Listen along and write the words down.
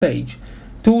stage.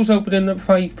 Doors opening at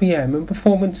 5 p.m. and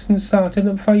performances starting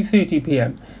at 5:30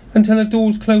 p.m. until the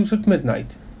doors close at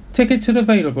midnight. Tickets are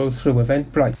available through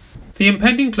Eventbrite. The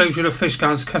impending closure of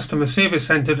Fishguard's customer service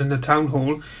centre in the town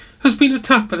hall has been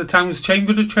attacked by the town's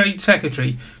Chamber of Trade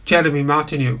Secretary, Jeremy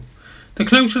Martineau. The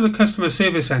closure of the customer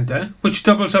service centre, which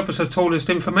doubles up as the tallest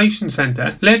information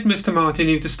centre, led Mr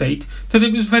Martineau to state that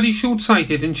it was very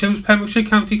short-sighted and shows Pembrokeshire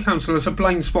County Council as a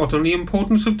blind spot on the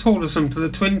importance of tourism to the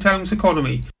twin towns'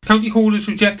 economy. County Hall has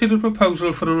rejected a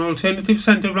proposal for an alternative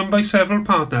centre run by several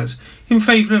partners in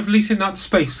favour of leasing that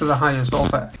space to the highest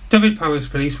offer. Dyfed-Powys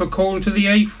Police were called to the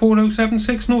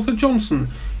A4076 north of Johnson,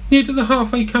 near to the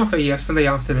Halfway Cafe yesterday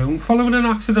afternoon, following an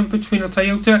accident between a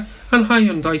Toyota and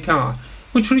Hyundai car,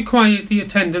 which required the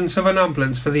attendance of an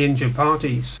ambulance for the injured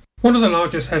parties. One of the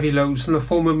largest heavy loads from the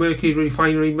former Mercury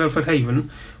refinery Milford Haven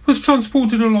was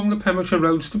transported along the Pembrokeshire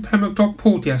roads to Pembroke Dock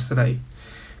Port yesterday.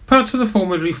 Parts of the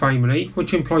former refinery,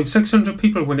 which employed 600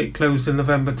 people when it closed in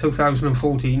November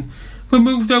 2014, were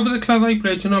moved over the Cleddau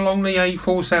Bridge and along the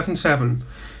A477.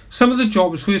 Some of the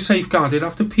jobs were safeguarded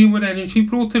after Puma Energy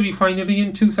brought the refinery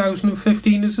in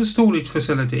 2015 as a storage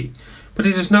facility, but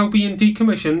it is now being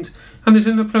decommissioned and is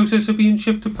in the process of being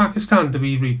shipped to Pakistan to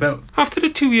be rebuilt. After the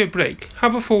 2-year break,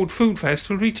 Haverford Food Fest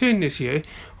will return this year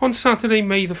on Saturday,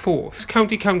 May the 4th.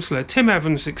 County Councillor Tim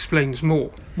Evans explains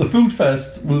more. The Food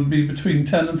Fest will be between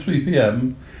 10 and 3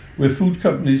 p.m, where food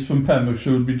companies from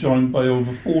Pembrokeshire will be joined by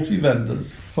over 40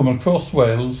 vendors from across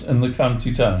Wales in the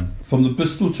county town, from the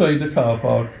Bristol Trader car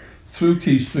park through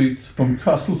Quay Street, from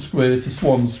Castle Square to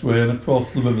Swan Square and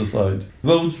across the riverside.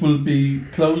 Roads will be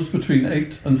closed between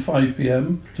 8 and 5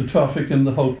 p.m. to traffic in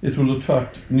the hope it will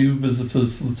attract new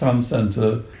visitors to the town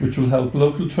centre, which will help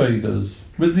local traders,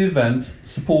 with the event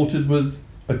supported with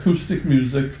acoustic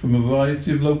music from a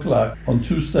variety of local acts on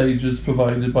 2 stages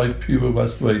provided by Pure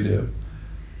West Radio.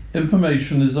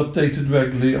 Information is updated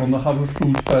regularly on the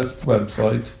Haverfood Fest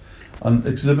website, and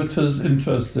exhibitors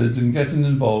interested in getting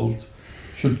involved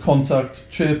should contact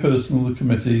Chairperson of the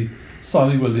Committee,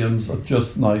 Sally Williams at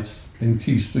Just Nights in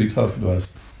Quay Street,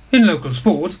 Haverfordwest. In local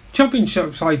sport,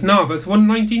 Championship side Narberth won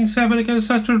 19-7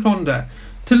 against Ronda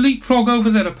to leapfrog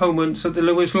over their opponents at the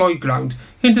Lewis Lloyd ground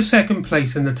into second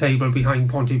place in the table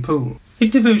behind Pontypool. In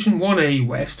Division 1A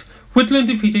West, Whitland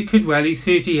defeated Kidwelly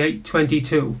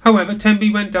 38-22. However,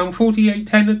 Tenby went down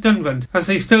 48-10 at Dunvant as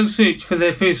they still search for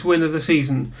their first win of the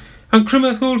season, and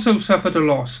Crymych also suffered a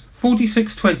loss,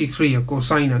 46-23 at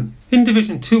Gorsinan. In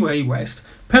Division 2A West,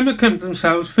 Pembroke kept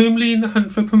themselves firmly in the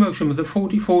hunt for promotion with a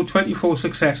 44-24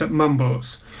 success at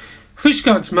Mumbles.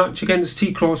 Fishguard's match against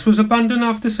T-Cross was abandoned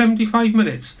after 75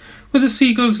 minutes, with the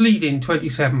Seagulls leading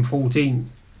 27-14.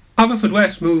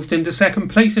 Haverfordwest moved into second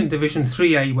place in Division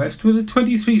 3A West with a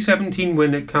 23-17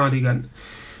 win at Cardigan.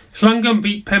 Llangwm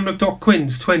beat Pembroke Dock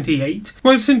Quins 28,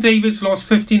 while St David's lost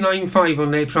 59-5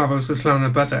 on their travels to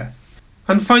Llanybydder.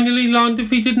 And finally, Larne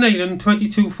defeated Neyland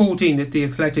 22-14 at the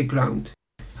Athletic Ground.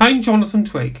 I'm Jonathan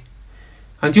Twigg,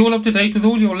 and you're up to date with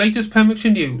all your latest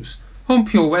Pembrokeshire news on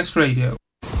Pure West Radio.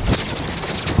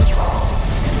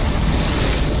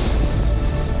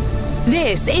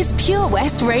 This is Pure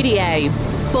West Radio.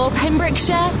 For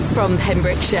Pembrokeshire, from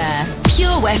Pembrokeshire.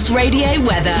 Pure West Radio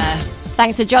weather.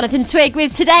 Thanks to Jonathan Twigg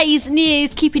with today's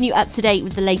news, keeping you up to date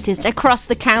with the latest across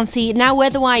the county. Now,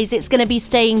 weather-wise, it's going to be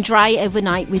staying dry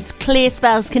overnight with clear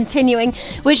spells continuing,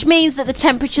 which means that the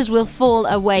temperatures will fall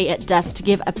away at dusk to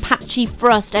give a patchy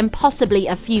frost and possibly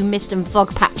a few mist and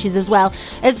fog patches as well,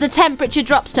 as the temperature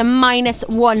drops to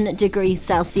 -1 degree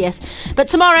Celsius. But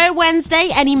tomorrow, Wednesday,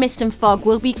 any mist and fog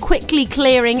will be quickly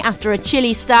clearing after a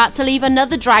chilly start to leave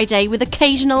another dry day with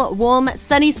occasional warm,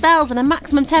 sunny spells and a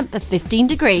maximum temp of 15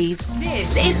 degrees.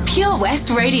 This is Pure West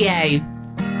Radio.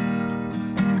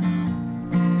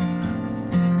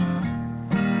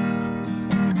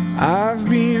 I've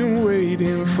been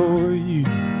waiting for you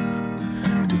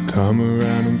to come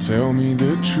around and tell me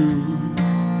the truth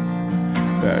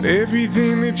about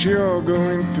everything that you're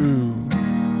going through.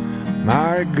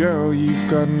 My girl, you've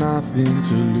got nothing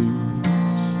to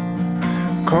lose.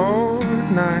 Cold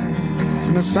nights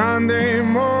and the Sunday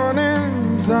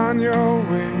mornings on your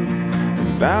way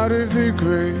out of the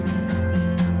grave.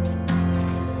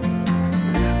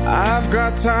 I've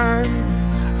got time,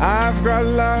 I've got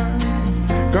love,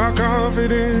 got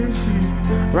confidence, you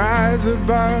rise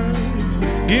above.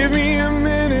 Give me a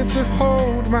minute to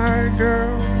hold my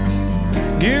girl.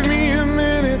 Give me a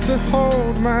minute to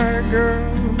hold my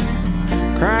girl.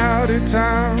 Crowded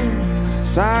town,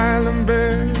 silent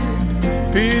bed,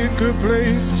 pick a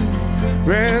place to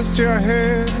rest your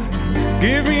head.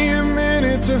 Give me a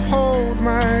minute to hold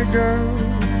my girl.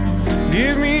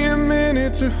 Give me a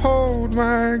minute to hold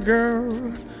my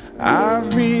girl. I've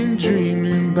been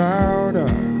dreaming about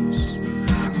us,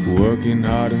 working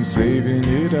hard and saving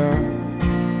it up.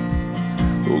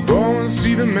 We'll go and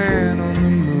see the man on the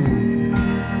moon.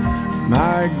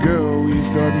 My girl,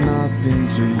 we've got nothing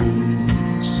to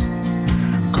lose.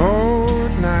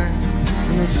 Cold nights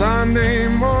and Sunday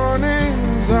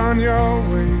mornings on your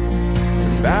way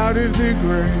out of the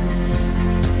grave.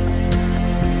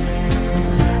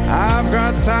 I've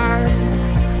got time,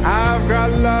 I've got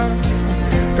love,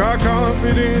 got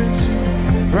confidence,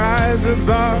 rise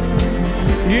above.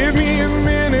 Give me a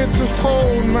minute to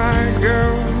hold my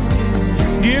girl.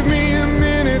 Give me a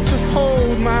minute to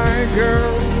hold my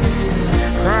girl.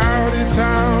 Crowded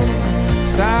town,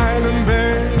 silent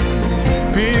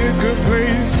bed, be a good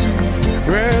place to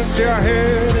rest your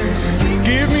head.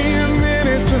 Give me a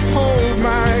minute to hold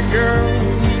my girl.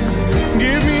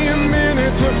 Give me a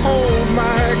minute to hold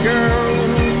my girl.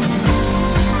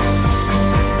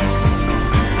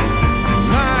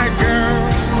 My girl,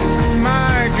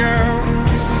 my girl.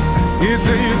 It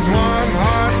takes one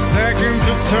hot second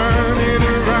to turn it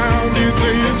around. It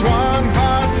takes one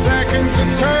hot second to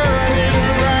turn it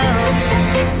around.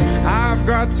 I've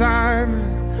got time,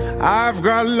 I've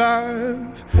got love,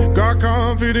 got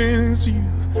confidence, you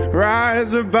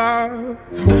rise above.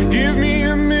 Give me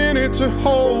a minute to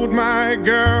hold my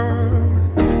girl.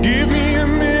 Give me a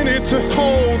minute to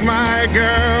hold my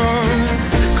girl.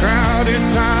 Crowded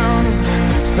town,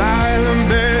 silent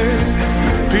bed,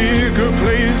 pick a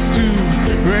place to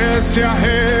rest your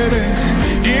head.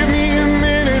 Give me a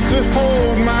minute to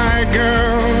hold my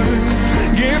girl.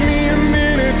 Give me a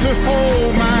minute to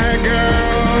hold my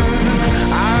girl.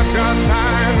 I've got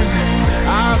time,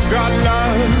 I've got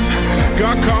love,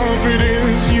 got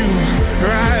confidence, you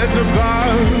rise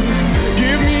above.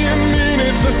 Give me a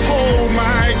minute to hold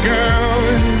my girl.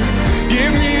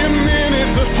 Give me a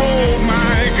minute to hold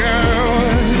my girl.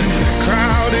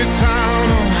 Crowded town,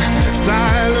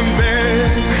 silent bed,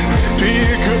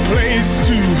 pick a place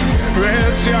to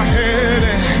rest your head.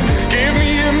 Give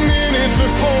me a minute to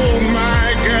hold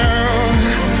my girl.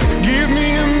 Give me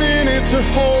a minute to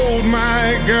hold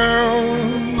my girl.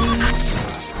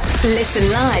 Listen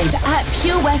live at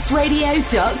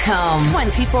purewestradio.com.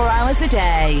 24 hours a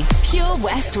day. Pure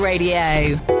West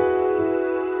Radio.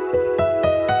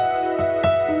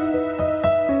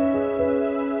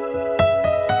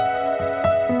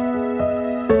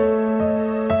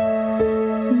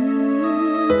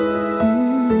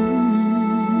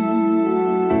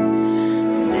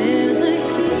 There's a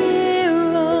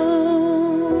hero.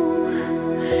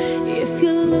 If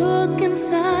you look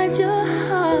inside your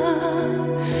heart,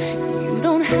 you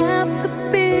don't have to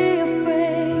be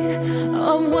afraid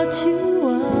of what you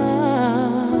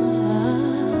are.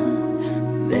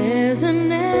 There's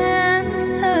an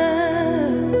answer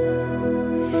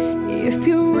if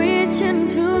you reach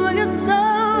into your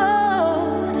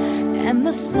soul, and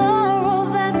the sorrow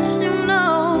that you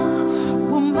know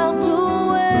will melt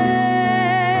away.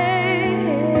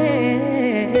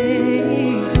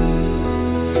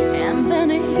 And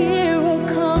then a hero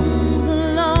comes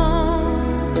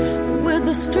along with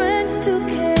the strength to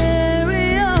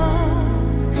carry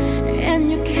on, and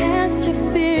you cast your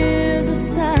fears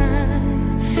aside,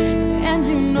 and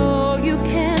you know you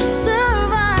can survive.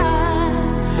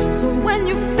 So when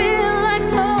you feel like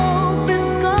hope is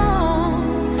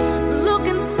gone, look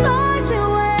inside you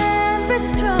and be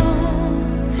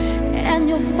strong, and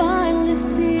you'll finally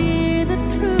see the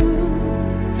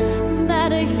truth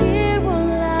that a hero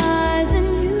lies in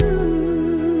you.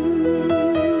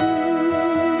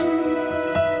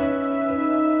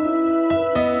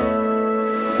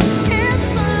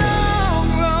 It's a long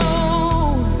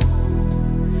road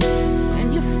when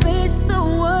you face the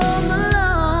world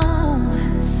alone.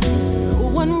 No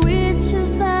one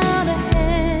reaches out a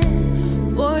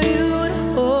hand for you to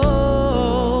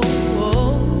hold.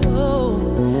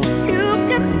 You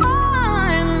can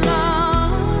find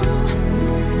love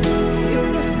if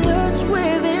you search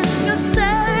within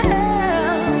yourself,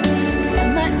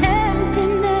 and the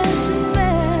emptiness you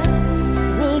felt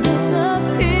will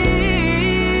disappear.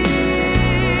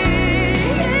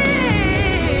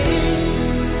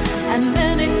 And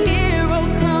then a hero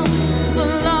comes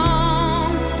along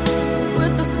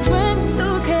with the strength to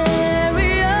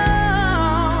carry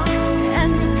on,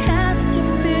 and you cast your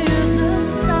fears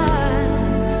aside,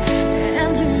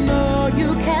 and you know you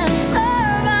can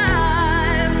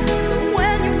survive. So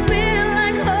when you feel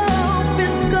like hope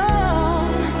is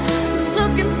gone,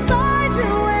 look inside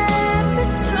you and be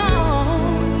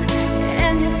strong,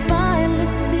 and you finally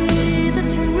see the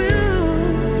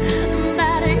truth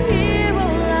that a hero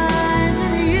lies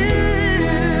in you.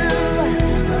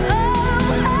 Oh,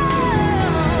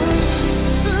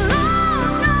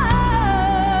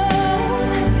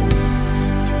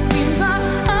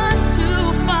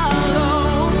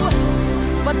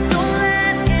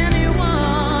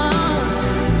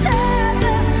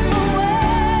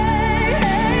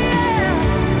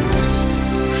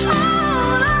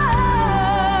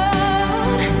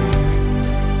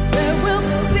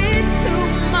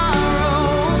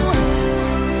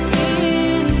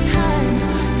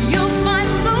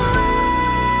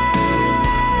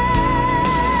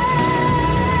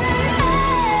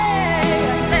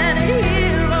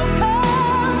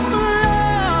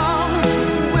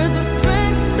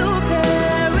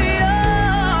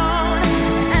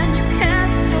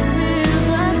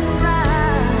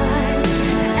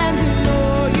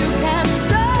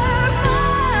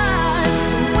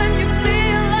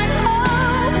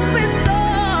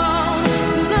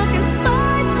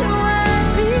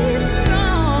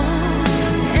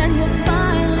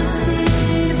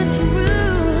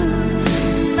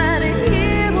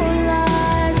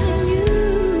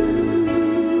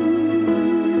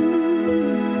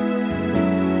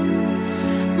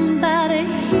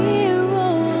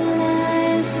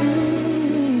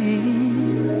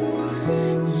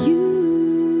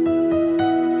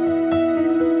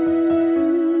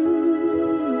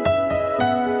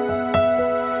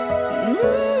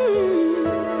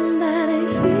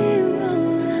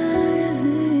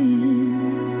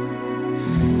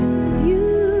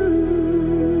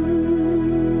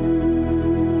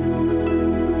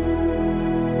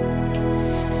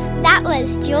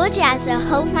 was George Ezra,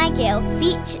 Hold My Girl,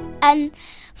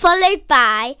 followed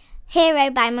by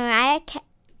Hero by Mariah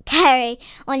Carey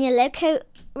on your local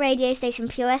radio station,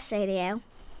 Pure West Radio.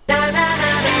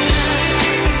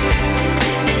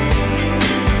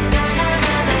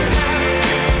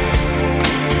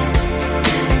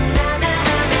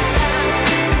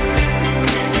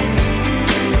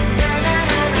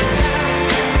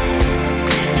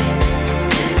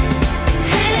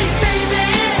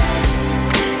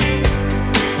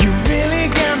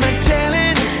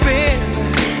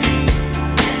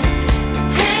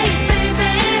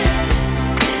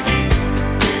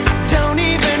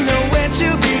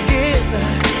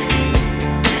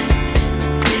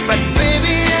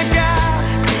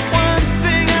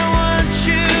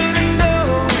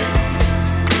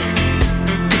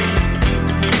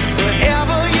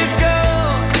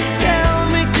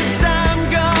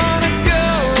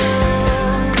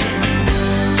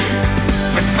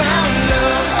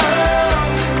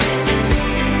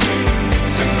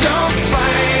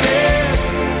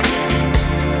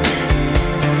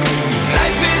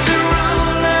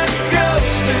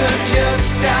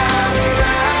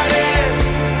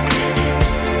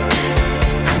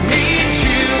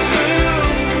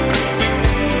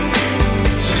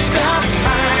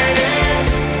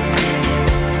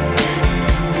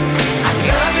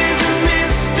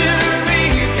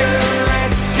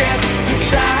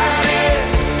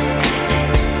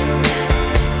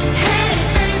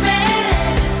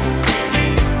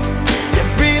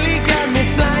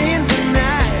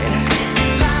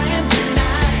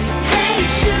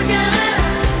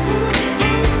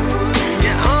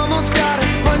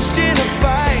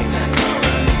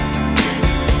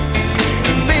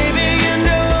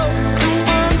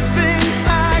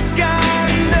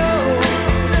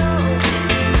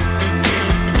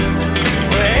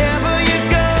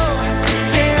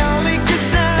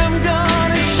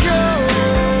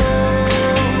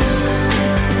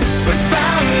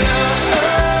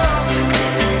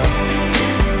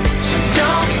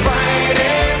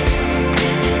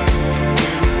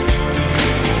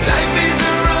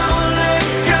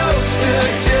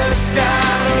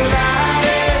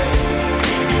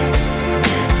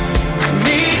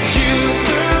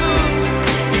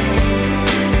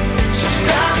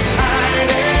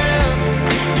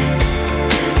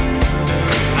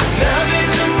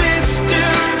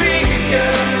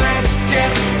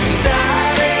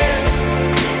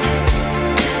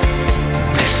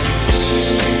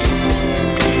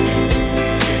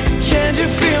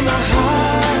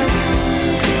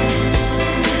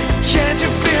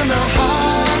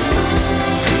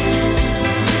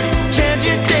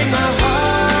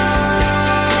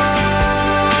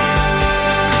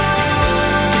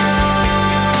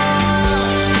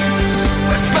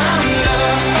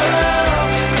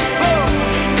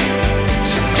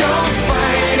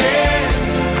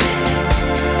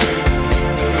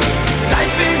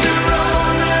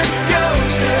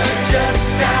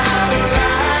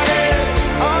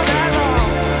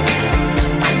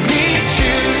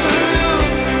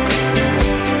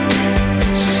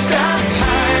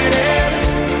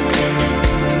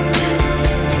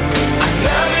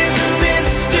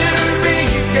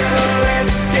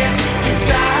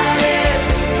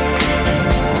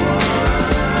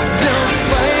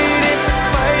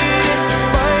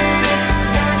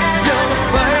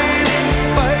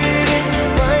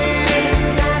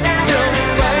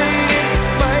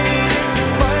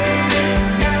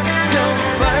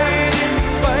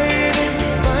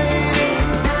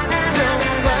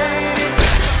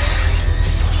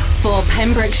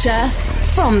 Pembrokeshire,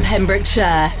 from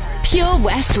Pembrokeshire, Pure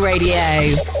West Radio.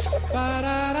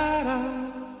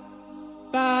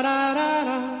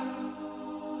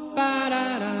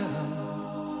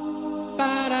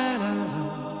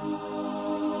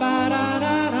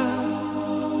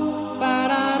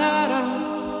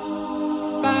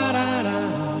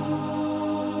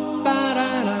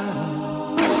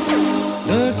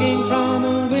 Looking from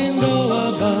a window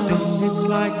above, it's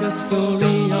like a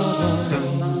story of love.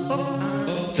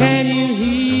 Can you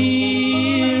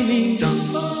hear me?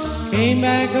 Came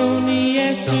back only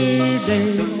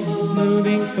yesterday,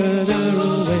 moving further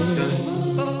away.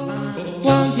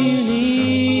 Won't you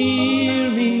near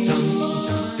me?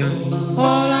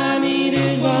 All I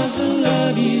needed was the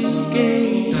love you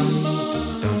gave.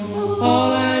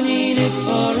 All I needed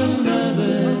for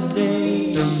another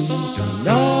day. And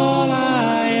all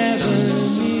I ever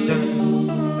knew,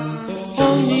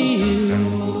 only you.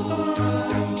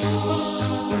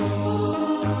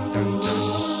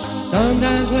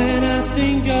 Sometimes when I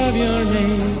think of your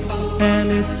name, and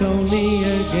it's only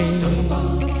a game,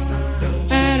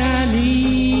 and I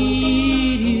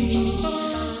need you,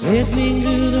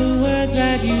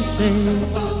 heard you say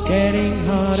it's getting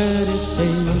harder to stay.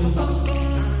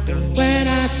 When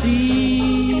I see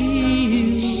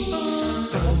you,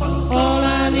 all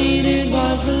I needed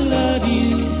was the love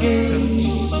you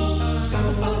gave.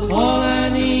 All I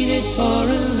needed for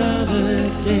another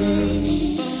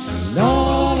day. And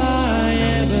all I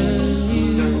ever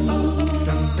knew,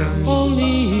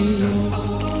 only you.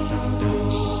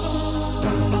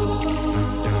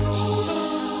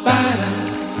 Ba-da,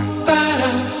 ba-da,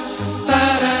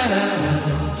 ba-da-da-da.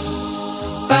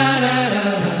 Ba-da-da-da.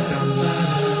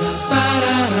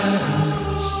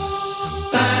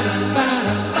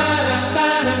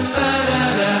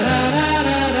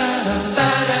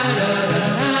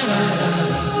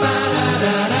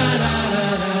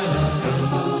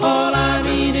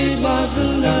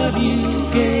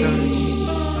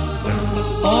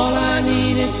 All I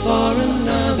needed for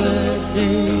another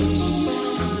day,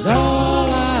 and all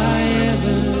I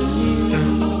ever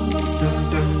knew,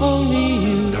 only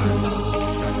you.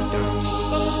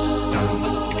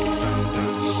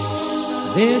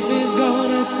 This is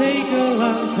gonna take a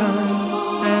long time,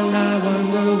 and I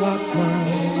wonder what's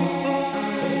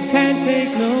mine. Can't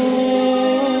take no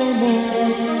more.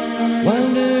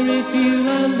 Wonder if you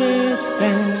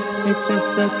understand. It's just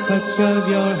the touch of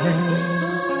your hand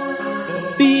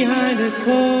behind a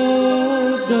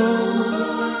closed door.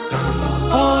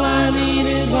 All I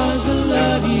needed was the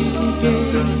love you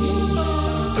gave.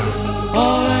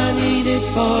 All I needed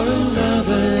for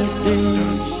another day.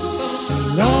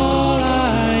 And all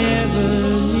I ever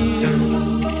knew,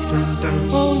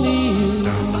 only you.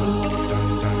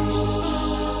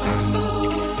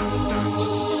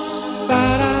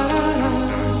 Ba-da-da-da,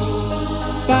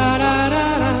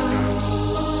 ba-da-da-da,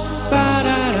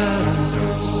 ba-da-da-da.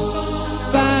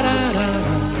 Ba-da-da-da,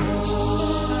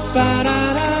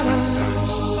 ba-da-da-da,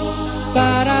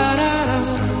 ba-da-da-da,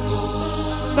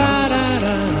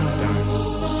 ba-da-da-da,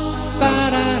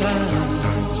 ba-da-da-da.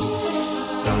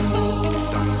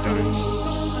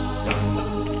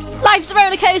 Life's a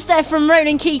roller coaster from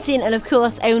Ronan Keating, and of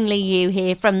course Only You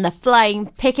here from the Flying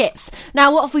Pickets.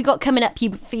 Now, what have we got coming up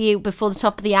for you before the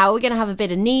top of the hour? We're going to have a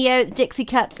bit of Neo, Dixie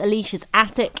Cups, Alicia's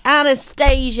Attic,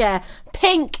 Anastasia,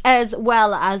 Pink, as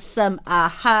well as some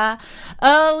Aha.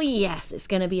 Oh yes, it's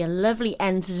going to be a lovely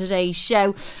end to today's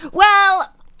show.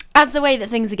 Well, as the way that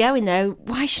things are going though,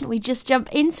 why shouldn't we just jump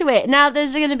into it? Now,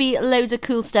 there's going to be loads of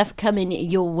cool stuff coming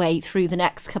your way through the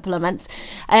next couple of months.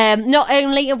 Not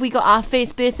only have we got our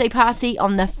first birthday party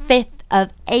on the 5th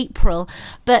of April,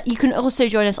 but you can also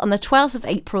join us on the 12th of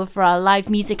April for our live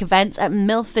music event at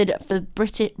Milford for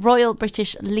the Royal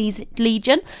British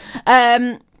Legion.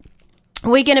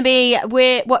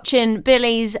 We're watching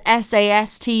Billy's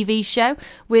SAS TV show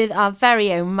with our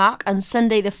very own Mark on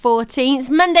Sunday the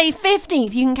 14th. Monday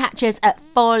 15th, you can catch us at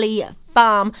Folly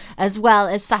Farm, as well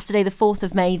as Saturday the 4th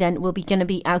of May. Then we'll be going to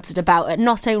be out and about at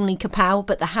not only Kapow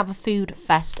but the Have a Food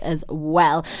Fest as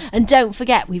well. And don't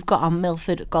forget, we've got our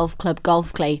Milford Golf Club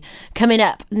Golf Clay coming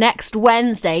up next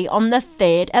Wednesday on the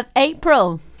 3rd of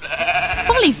April.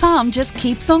 Folly Farm just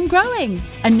keeps on growing.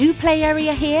 A new play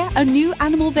area here, a new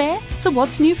animal there. So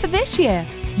what's new for this year?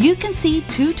 You can see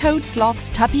two-toed sloths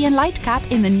Tubby and Lightcap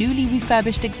in the newly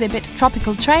refurbished exhibit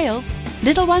Tropical Trails.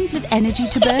 Little ones with energy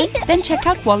to burn? Then check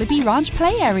out Wallaby Ranch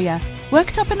play area.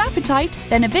 Worked up an appetite?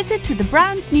 Then a visit to the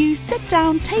brand new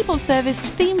sit-down, table-serviced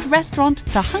themed restaurant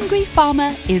The Hungry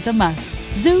Farmer is a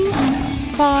must. Zoo,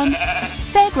 farm,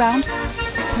 fairground,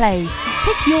 play.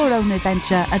 Pick your own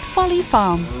adventure at Folly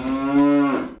Farm.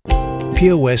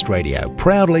 Pure West Radio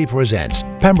proudly presents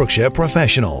Pembrokeshire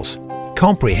Professionals.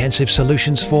 Comprehensive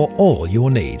solutions for all your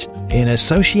needs in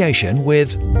association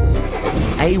with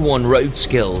A1 Road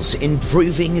Skills,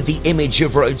 improving the image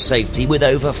of road safety with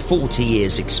over 40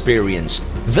 years experience.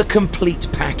 The complete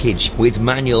package with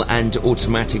manual and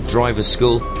automatic driver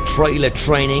school, trailer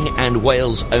training and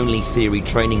Wales only theory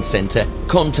training centre.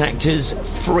 Contact us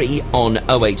free on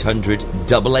 0800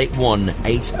 881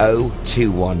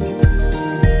 8021.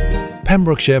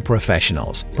 Pembrokeshire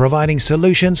Professionals, providing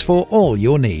solutions for all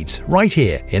your needs right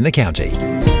here in the county.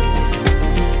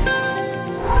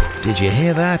 Did you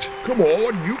hear that? Come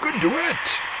on, you can do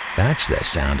it! That's the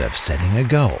sound of setting a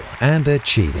goal and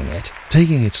achieving it.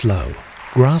 Taking it slow,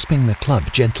 grasping the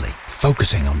club gently,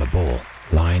 focusing on the ball,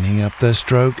 lining up the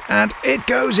stroke, and it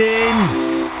goes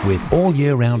in! With all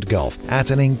year-round golf at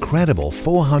an incredible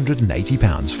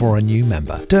 £480 for a new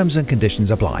member. Terms and conditions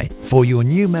apply. For your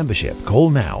new membership, call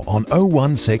now on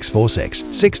 01646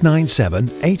 697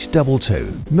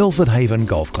 822. Milford Haven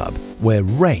Golf Club, where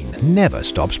rain never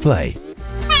stops play.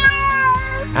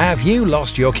 Have you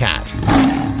lost your cat?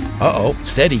 Uh-oh,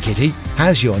 steady, kitty.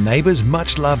 Has your neighbour's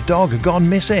much-loved dog gone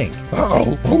missing?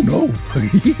 Uh-oh, oh no.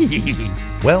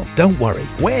 Well, don't worry,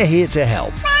 we're here to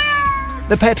help.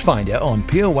 The Pet Finder on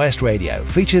Pure West Radio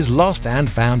features lost and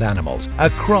found animals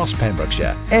across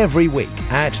Pembrokeshire every week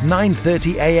at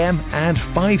 9:30am and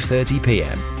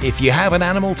 5:30pm. If you have an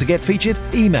animal to get featured,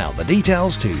 email the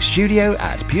details to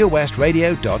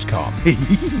studio@purewestradio.com.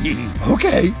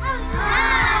 Okay.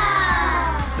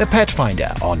 The Pet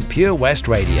Finder on Pure West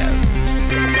Radio.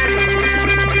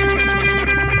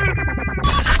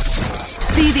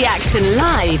 See the action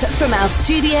live from our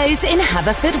studios in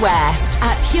Haverfordwest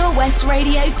at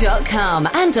purewestradio.com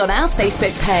and on our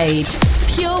Facebook page,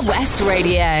 Pure West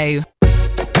Radio.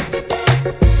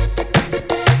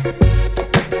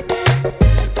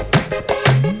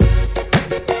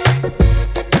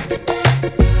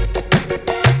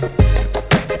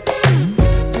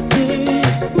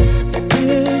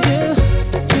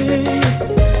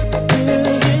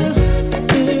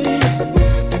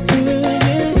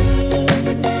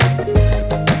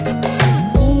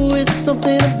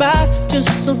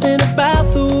 Something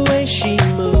about the way she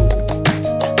moved,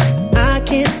 I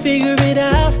can't figure it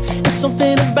out. It's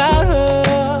something about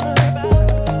her.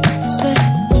 Say,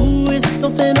 ooh, it's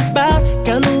something about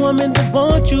kind of woman that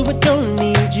wants you but don't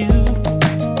need you.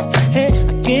 Hey,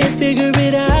 I can't figure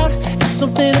it out. It's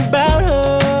something about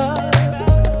her.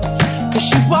 'Cause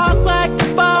she walk like a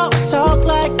boss, talk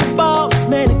like a boss,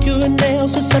 manicure and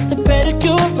nails and set the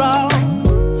pedicure wrong.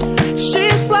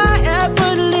 She's fly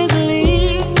effortlessly.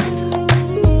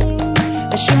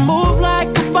 She move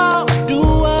like a boss, do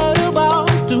what a boss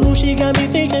do. She got me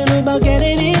thinking about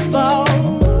getting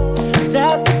involved.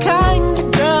 That's the kind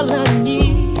of girl I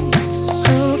need.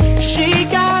 She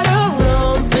got her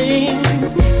own thing.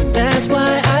 That's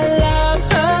why I love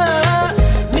her.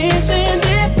 Miss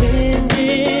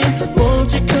Independent,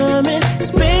 won't you come and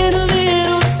spend a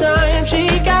little time?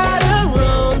 She got her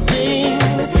own thing.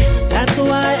 That's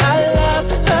why I love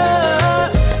her.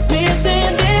 Miss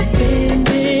Independent.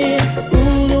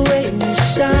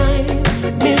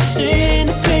 Miss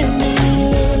Independent,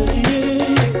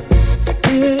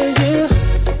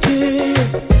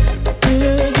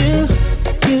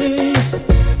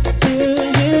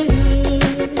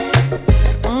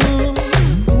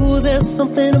 ooh, there's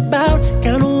something about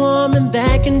kind of woman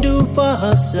that can do for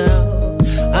herself.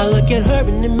 I look at her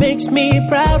and it makes me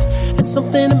proud. There's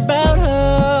something about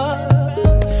her.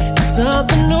 It's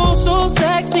something oh so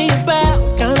sexy about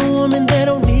kind of woman that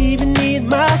don't even need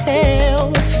my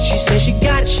help. She says she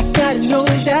got it, no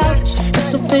doubt. There's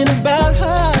something about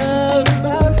her.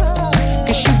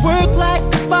 'Cause she work like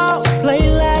a boss, play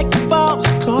like a boss.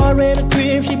 Car and a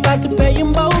crib, she bout to pay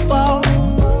them both off.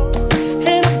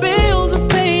 And her bills are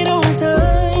paid on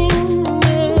time,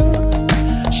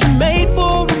 yeah. She made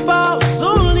for a boss,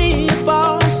 only a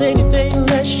boss. Anything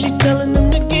less, she telling them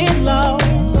to get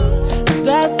lost.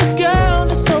 That's the girl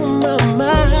that's on my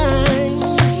mind.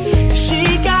 She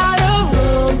got her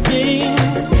own thing.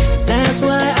 That's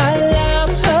why I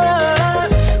love her.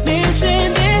 Miss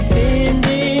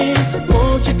Independent,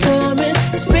 won't you come and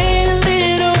spend a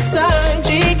little time?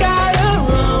 She got her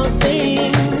own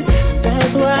thing.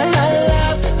 That's why I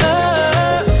love her.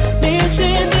 Miss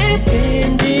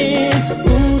Independent,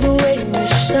 ooh, the way you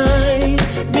shine.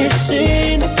 Miss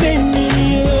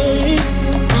Independent,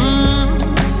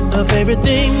 her favorite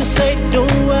thing to say,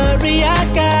 don't worry, I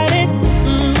got it.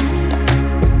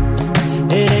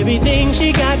 And everything she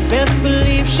got, best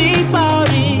believe she bought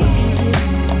it.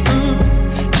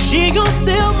 She gon'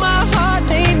 steal my heart,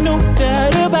 ain't no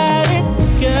doubt about it.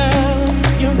 Girl,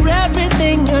 you're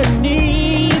everything I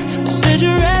need. Said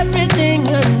you're everything I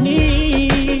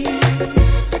need.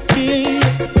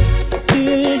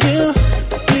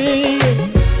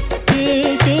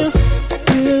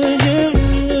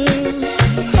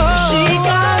 She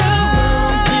got her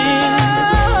own thing.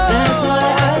 That's why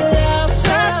I love her.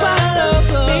 That's why I love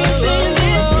her. Miss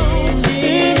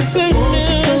Independent, won't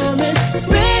you come and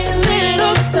spend a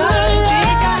little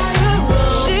time?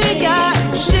 She got.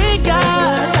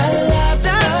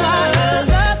 That's why I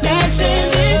love Miss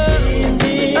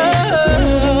Independent. Oh,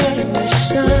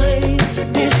 shine,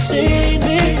 Miss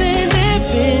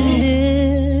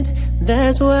Independent.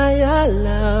 That's why I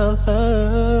love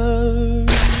her.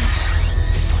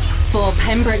 For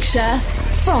Pembrokeshire,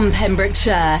 from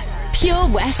Pembrokeshire, Pure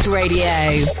West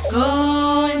Radio.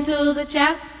 Going to the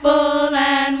chapel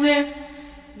and we're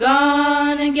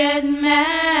gonna get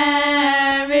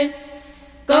married.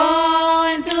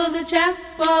 Going to the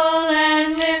chapel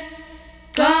and we're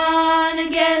gonna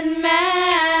get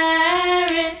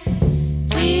married.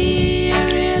 Gee, I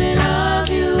really love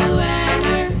you and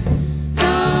we're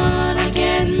gonna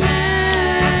get married.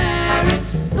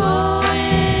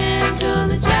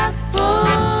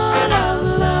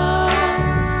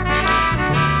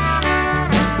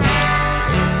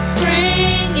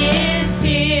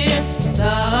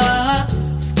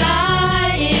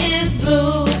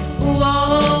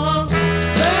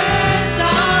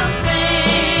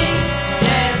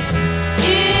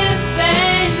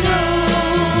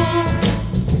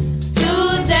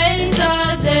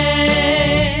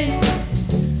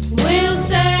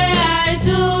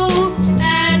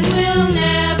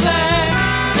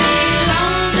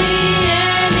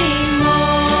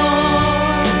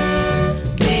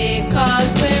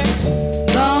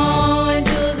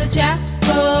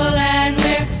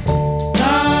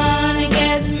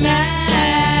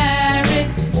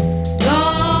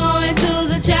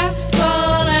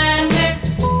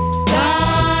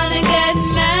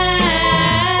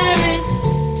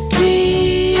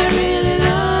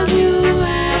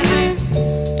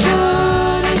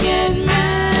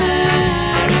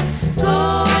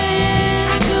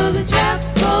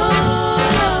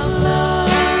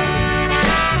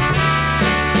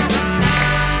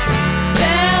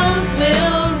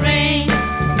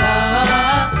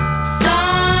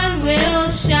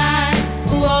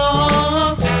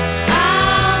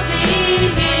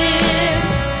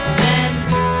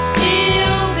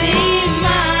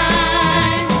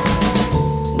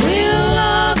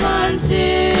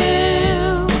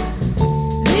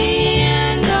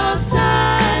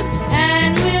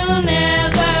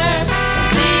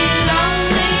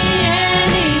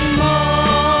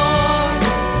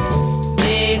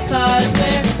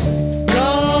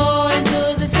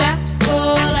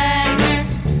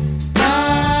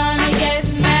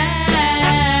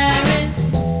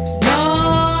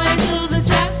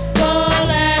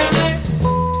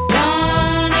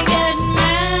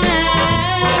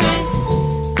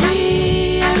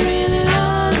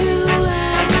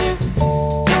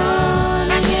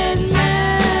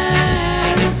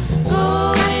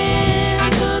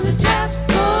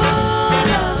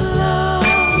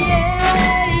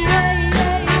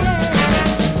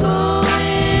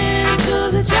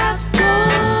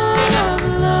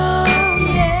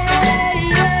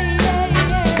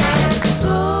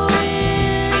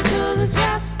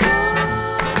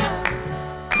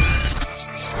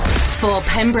 For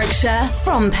Pembrokeshire,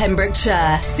 from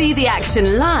Pembrokeshire. See the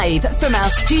action live from our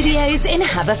studios in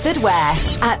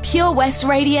Haverfordwest at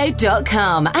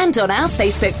purewestradio.com and on our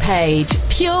Facebook page,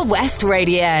 Pure West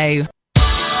Radio.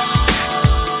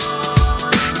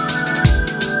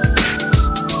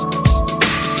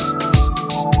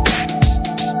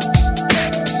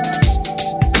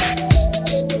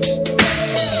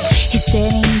 He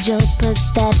said, Angel, put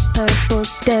that purple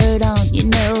skirt on. You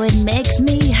know it makes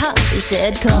me hot. He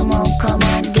said, come on,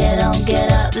 get up,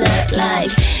 look like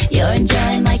you're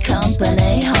enjoying my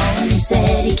company. Home, he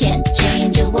said he can't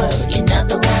change a word. You're not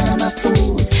the one of my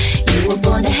fools. You were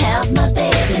born to have my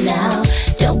baby now.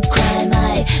 Don't cry,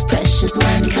 my precious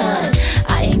one, 'cause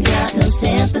I ain't got no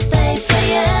sympathy for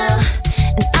you.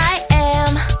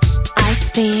 And I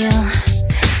feel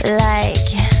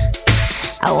like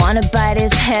I wanna bite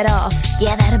his head off.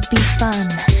 Yeah, that'd be fun,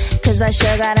 'cause I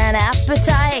sure got an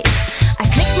appetite. I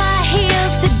clicked my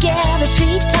heels together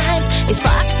 3 times. It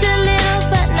sparked a little,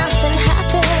 but nothing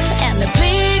happened. And the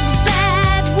big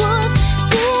bad wolf's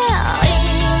still in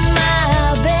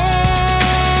my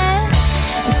bed.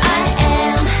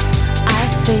 And I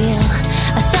feel,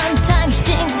 I sometimes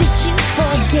think that you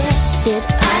forget that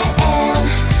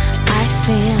I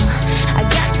feel, I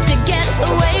got to get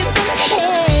away from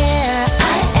here.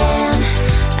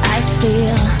 I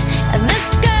feel, this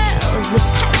girl's a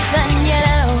person, you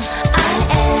know.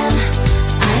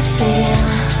 I feel.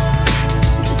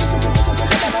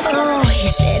 Oh, he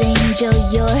said, Angel,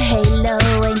 your halo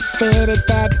ain't fitted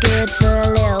that good for a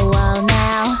little while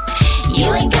now.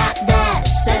 You ain't got that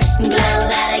certain glow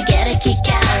that I get a kick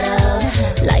out of.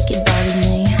 Like it bothers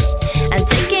me. I'm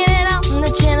taking it off from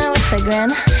the chin with a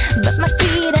grin, but my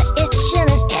feet are itching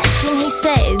and itching. He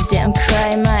says, don't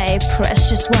cry, my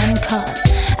precious one, 'cause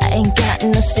I ain't got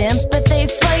no sympathy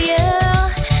for you.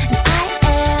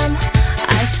 And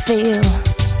I feel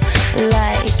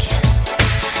like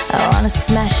I wanna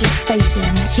smash his face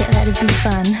in. Yeah, that'd be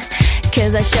fun,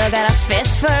 'cause I sure got a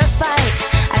fist for a fight.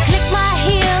 I clicked my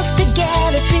heels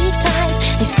together 3 times.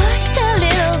 They sparked a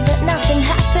little, but nothing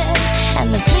happened. And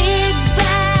the big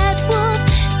bad wolf's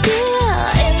still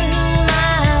in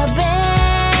my bed.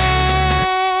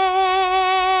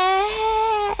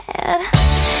 And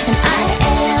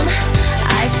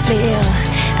I feel,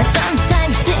 I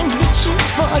sometimes think that you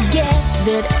forget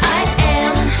that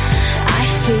I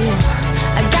feel,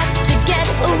 I got to get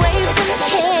away from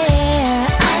here.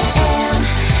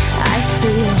 I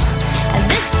feel, and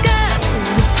this girl's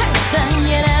a person,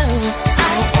 you know.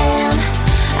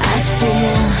 I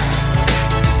feel.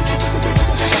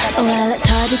 Well, it's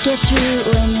hard to get through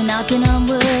when you're knocking on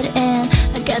wood, and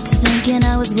I got to thinking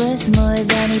I was worth more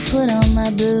than he put on my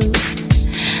boots.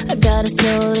 I got a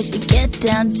soul if you get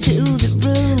down to the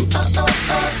roots.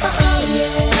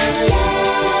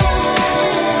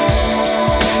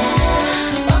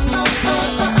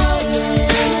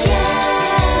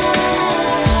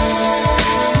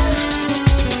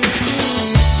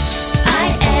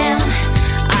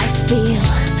 I feel,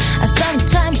 I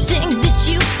sometimes think that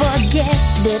you forget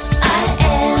that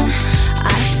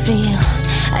I feel,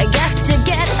 I got to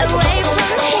get away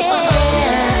from here.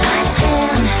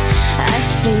 I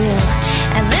feel,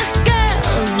 and this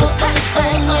girl's a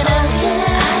person, you know.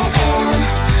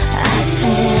 I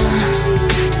feel,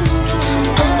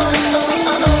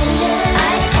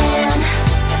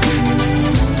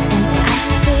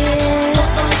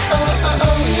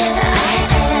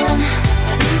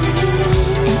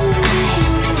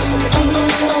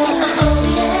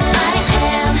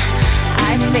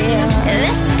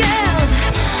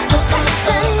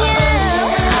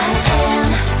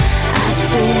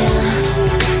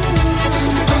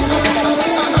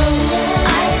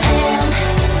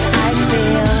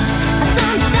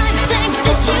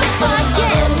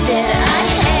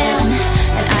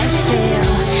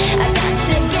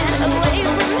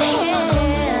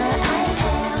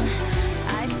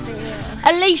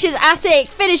 Alicia's Attic,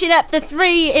 finishing up the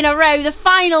 3 in a row, the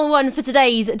final one for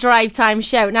today's Drive Time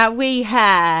show. Now, we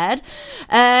had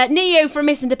Neo from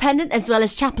Miss Independent, as well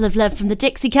as Chapel of Love from the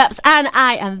Dixie Cups, and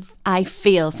I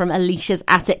Feel from Alicia's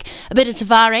Attic. A bit of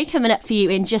Tavare coming up for you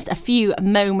in just a few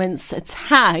moments'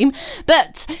 time.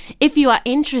 But if you are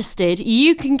interested,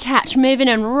 you can catch Mervyn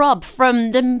and Rob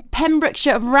from the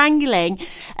Pembrokeshire Wrangling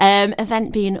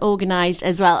event being organised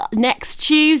as well next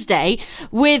Tuesday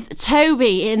with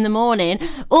Toby in the morning.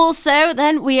 Also,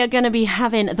 then we are going to be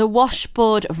having the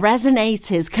Washboard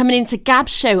Resonators coming into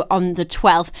Gab's show on the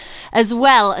 12th, as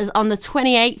well as on the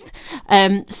 28th.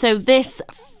 So this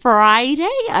Friday,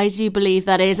 I do believe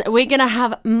that is, we're going to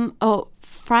have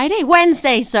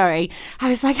Wednesday, sorry. I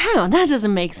was like, hang on, that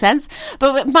doesn't make sense.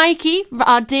 But Mikey,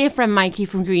 our dear friend Mikey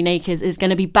from Green Acres, is going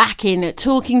to be back in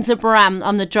talking to Bram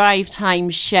on the Drive Time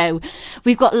show.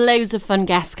 We've got loads of fun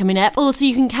guests coming up. Also,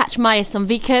 you can catch Maya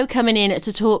Sonvico coming in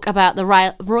to talk about the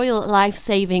Royal Life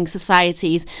Saving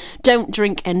Society's Don't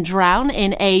Drink and Drown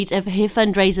in aid of her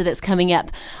fundraiser that's coming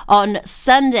up on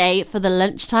Sunday for the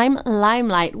Lunchtime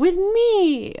Limelight with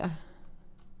me.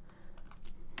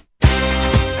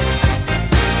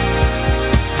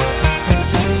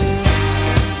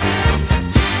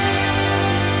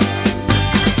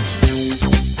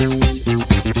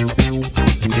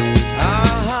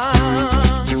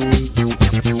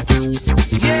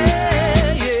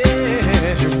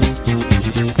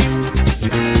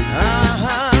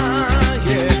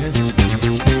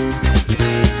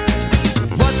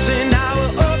 What's an hour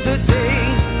of the day?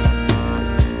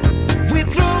 We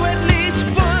throw at least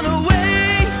one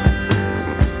away.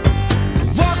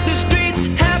 Walk the streets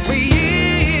half a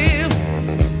year,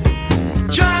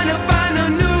 trying to find a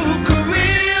new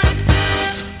career.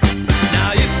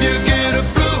 Now if you get a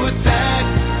flu attack,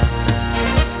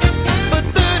 for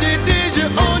 30 days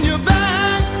you're on your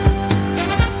back.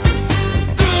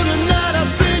 Through the night I'll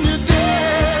sing you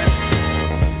dance.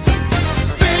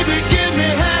 Baby, give me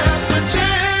half a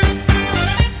chance.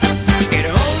 It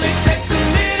only takes a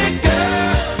minute,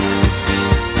 girl,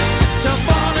 to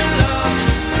fall in love,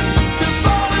 to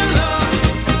fall in love.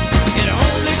 It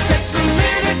only takes a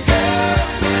minute, girl,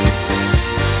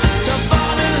 to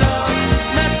fall in love.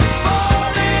 Let's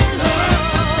fall in love.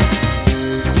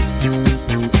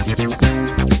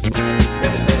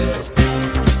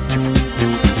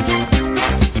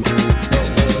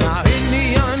 Now in the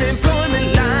unemployment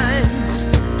lines,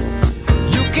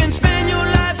 you can spend your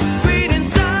life reading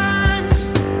signs,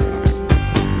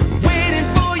 waiting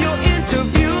for your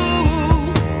interview.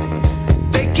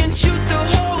 They can shoot the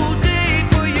whole day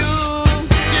for you.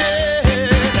 Yeah,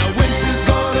 now winter's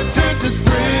gonna turn to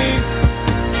spring,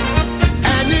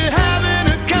 and you haven't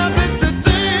accomplished a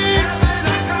thing.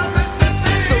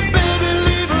 So baby,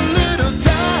 leave a little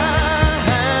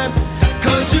time,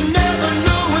 'cause you never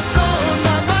know what's on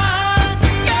my mind.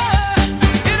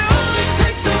 Yeah, it only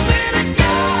takes a minute,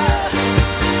 girl,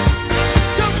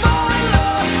 to fall in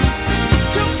love,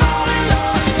 to fall in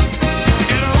love.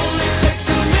 It only takes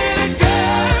a minute,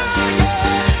 girl,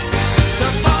 to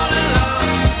fall in love.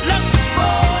 Let's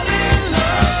fall in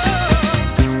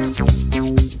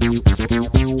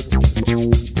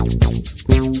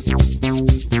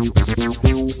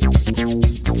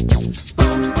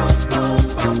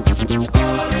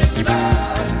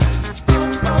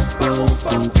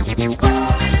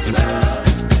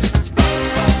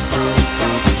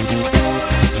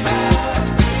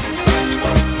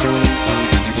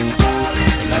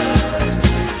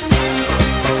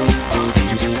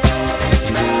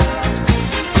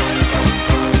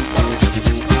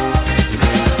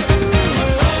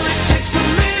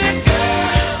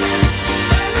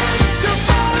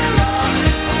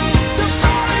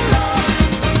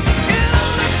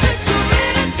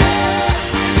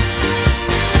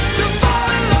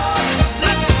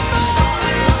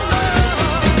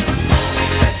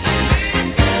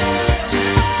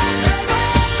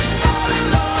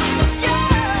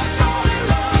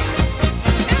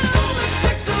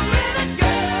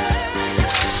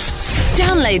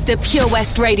Download the Pure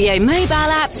West Radio mobile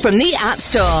app from the App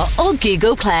Store or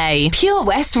Google Play. Pure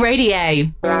West Radio.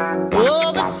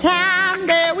 All the time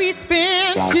that we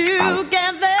spend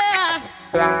together,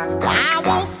 I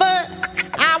won't fuss,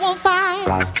 I won't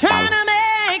fight, trying to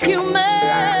make you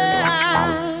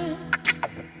mine.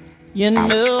 You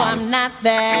know I'm not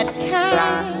that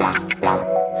kind.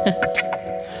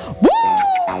 Woo!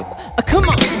 Come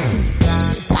on.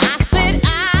 I said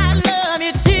I love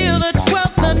you till the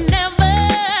 12th of never,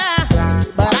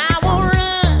 but I won't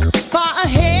run far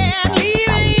ahead,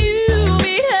 leaving you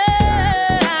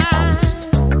behind.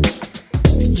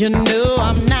 You know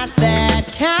I'm not that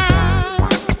kind,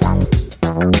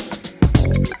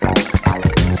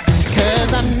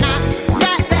 'cause I'm not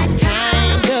that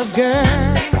kind of girl.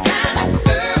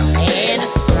 And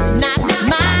it's not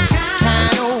my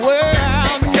kind of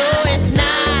world. No, it's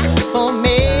not for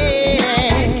me.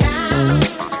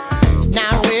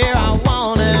 Not where I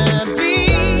wanna be.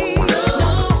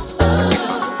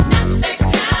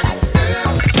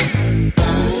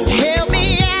 Help me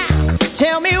out,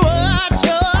 tell me what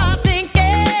you're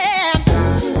thinking.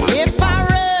 If I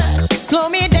rush, slow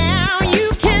me down, you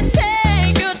can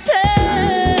take your time.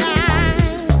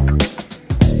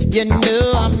 You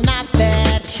know I'm not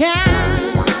that kind.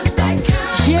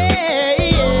 Yeah,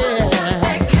 yeah.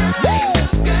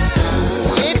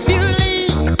 If you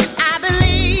leave, I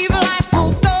believe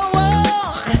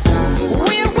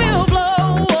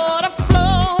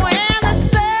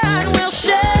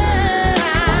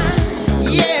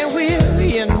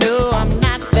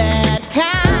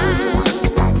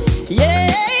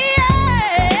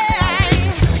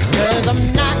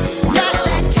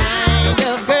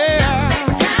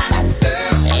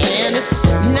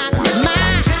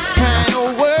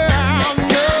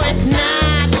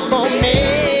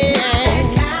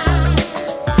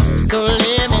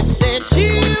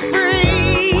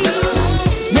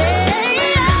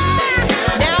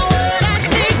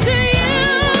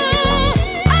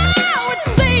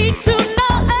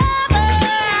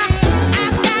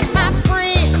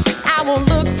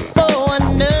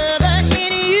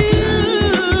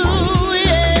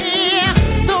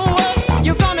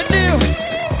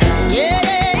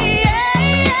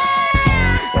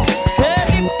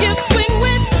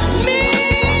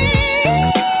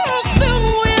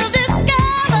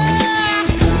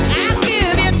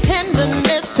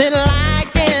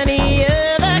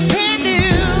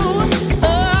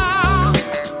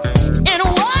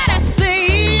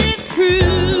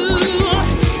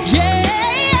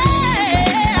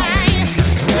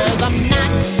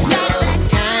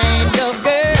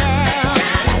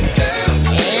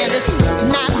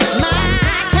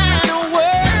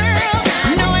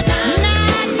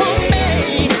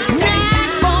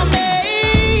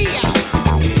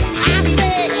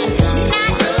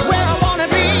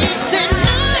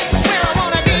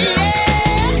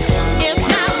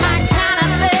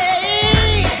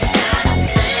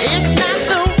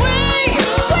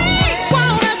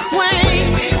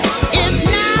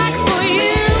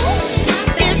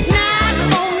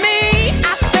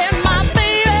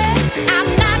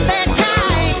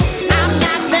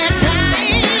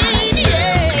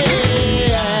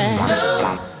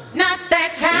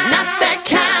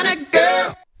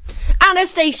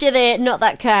Alicia there, not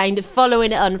that kind.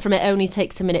 Following it on from It Only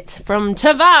Takes a Minute from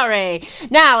Tavari.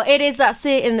 Now, it is that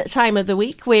certain time of the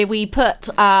week where we put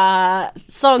our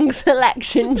song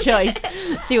selection choice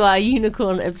to our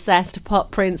unicorn-obsessed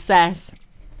pop princess.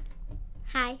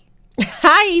 Hi.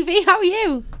 Hi, Evie. How are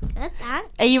you? Good, thanks.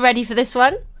 Are you ready for this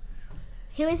one?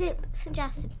 Who is it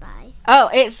suggested by? Oh,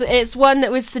 it's one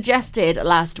that was suggested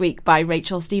last week by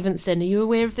Rachel Stevenson. Are you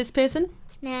aware of this person?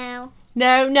 No.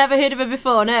 No, never heard of her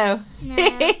before, no. No.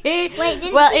 Wait,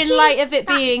 didn't well, she in choose light of it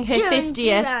that being her Duran 50th.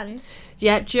 Duran?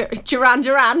 Yeah,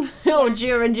 Duran, or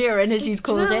Duran, as you'd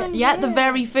called Duran it. Yeah, the Duran.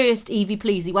 very first Evie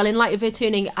Pleasey. Well, in light of her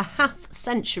turning a half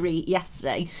century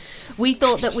yesterday, we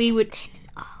thought that we would...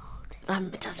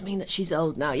 it doesn't mean that she's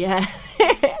old now, yeah.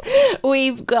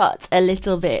 We've got a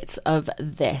little bit of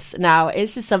this. Now,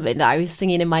 this is something that I was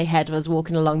singing in my head when I was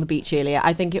walking along the beach earlier.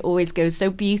 I think it always goes so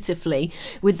beautifully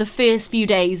with the first few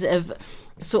days of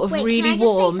sort of really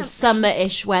warm,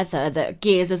 summer-ish weather that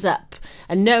gears us up.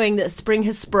 And knowing that spring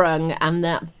has sprung and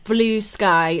that blue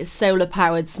sky,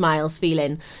 solar-powered smiles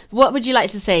feeling. What would you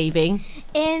like to say, Evie?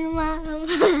 In my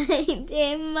mind,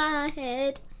 in my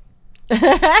head.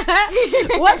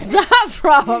 What's that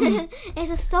from?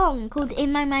 It's a song called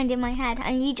In My Mind, In My Head,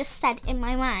 and you just said In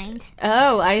My Mind.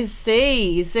 Oh, I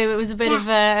see. So it was a bit of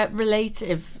a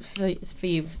relative for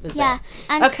you, was Yeah, it?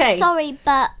 and Okay. sorry,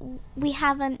 but we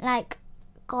haven't,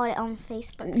 got it on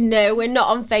Facebook. No, we're not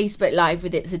on Facebook Live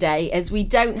with it today, as we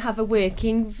don't have a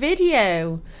working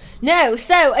video. No,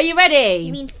 so, are you ready?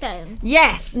 You mean phone?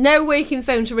 Yes, no working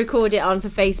phone to record it on for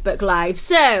Facebook Live.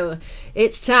 So,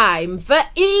 it's time for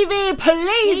Evie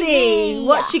Pleasey. Evie.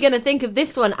 What's she going to think of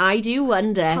this one? I do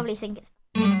wonder. Probably think it's...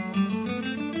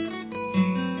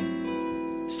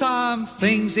 Some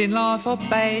things in life are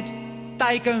bad.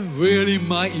 They can really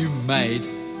make you mad.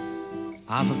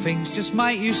 Other things just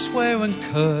make you swear and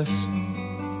curse.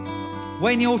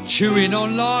 When you're chewing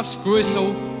on life's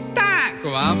gristle, don't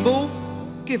grumble,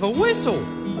 give a whistle.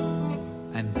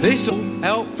 And this'll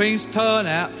help things turn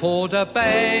out for the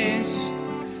best.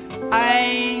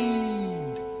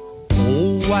 And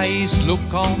always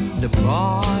look on the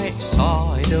bright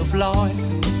side of life.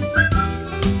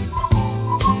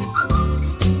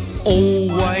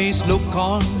 Always look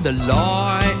on the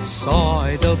light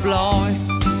side of life.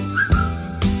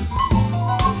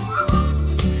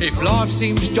 If life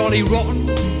seems jolly rotten,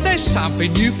 there's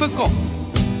something you've forgotten,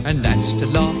 and that's to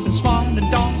laugh and smile and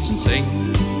dance and sing.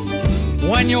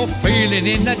 When you're feeling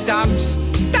in the dumps,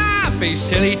 don't be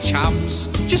silly chumps.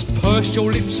 Just purse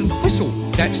your lips and whistle,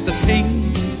 that's the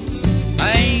thing.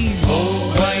 Hey,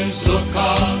 always look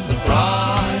on the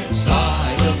bright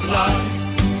side of life.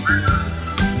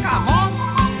 Come on.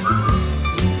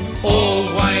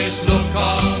 Always look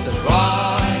on the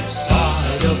bright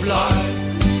side of life.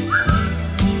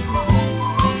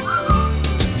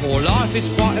 Life is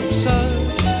quite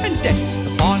absurd, and death's the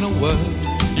final word.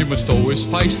 You must always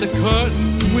face the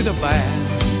curtain with a bow.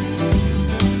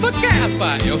 Forget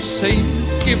about your scene,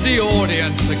 give the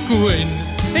audience a grin.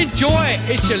 Enjoy it,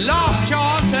 it's your last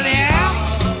chance anyhow.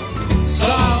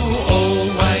 So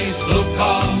always look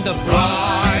on the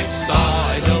bright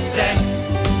side of death.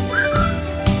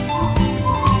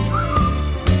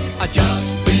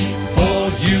 Just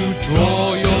before you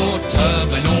draw your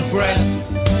terminal breath.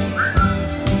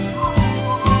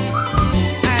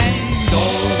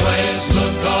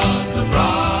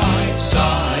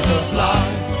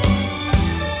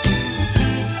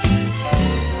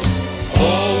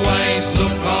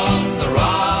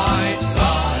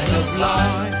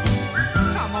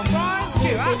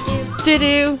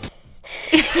 Do.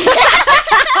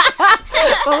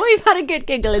 Well, we've had a good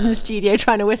giggle in the studio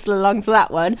trying to whistle along to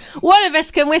that one. One of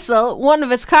us can whistle, one of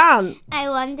us can't. I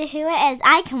wonder who it is.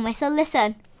 I can whistle,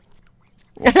 listen.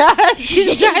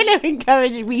 She's trying to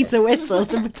encourage me to whistle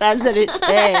to pretend that it's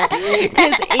her,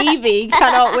 because Evie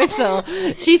cannot whistle.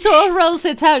 She sort of rolls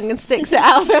her tongue and sticks it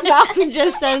out of her mouth and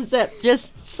just ends up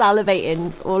just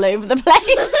salivating all over the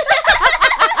place.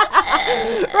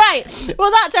 Right,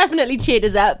 well that definitely cheered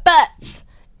us up. But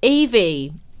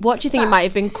Evie, what do you think it might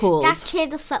have been called? That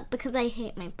cheered us up because I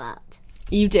hurt my butt.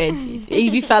 You did.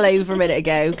 Evie fell over a minute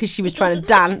ago because she was trying to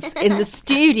dance in the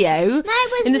studio. No, I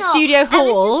was in the not. studio hall.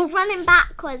 I was just running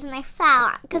backwards and I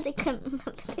fell because I couldn't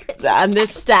remember. And the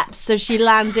steps, so she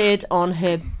landed on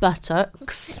her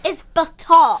buttocks. It's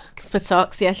buttocks.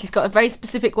 Buttocks, yeah, she's got a very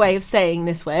specific way of saying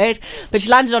this word. But she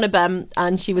landed on her bum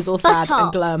and she was all sad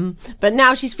and glum. But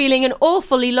now she's feeling an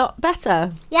awfully lot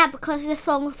better. Yeah, because the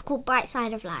song was called Bright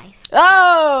Side of Life.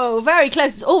 Oh, very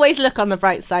close. It's always look on the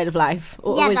bright side of life.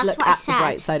 Always that's look what I at the said.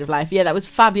 Bright Side of Life. Yeah, that was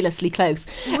fabulously close.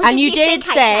 What and did you you did think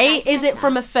I say, said? I is said it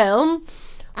from a film?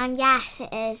 And yes,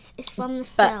 it is. It's from the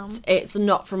But film. it's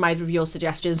not from either of your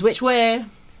suggestions, which were...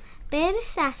 Bear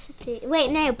Necessity.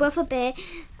 Wait, no, Brother Bear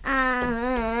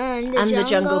and the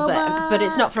Jungle Book. But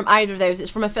it's not from either of those. It's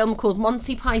from a film called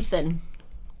Monty Python.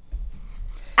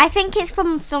 I think it's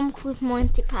from a film called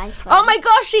Monty Python. Oh my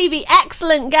gosh, Evie,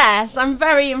 excellent guess. I'm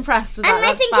very impressed with that. And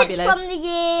I think fabulous. it's from the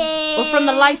year... Or from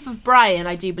The Life of Brian,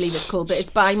 I do believe it's called, but it's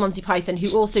by Monty Python,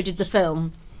 who also did the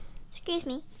film. Excuse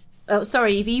me. Oh,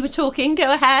 sorry, Evie, you were talking.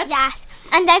 Go ahead. Yes.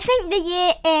 And I think the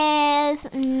year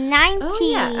is 19... Oh,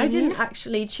 yeah, I didn't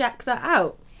actually check that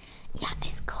out. Yeah,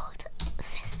 it's called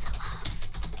Sister Love.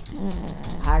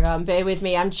 Hang on, bear with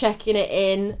me. I'm checking it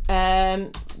in.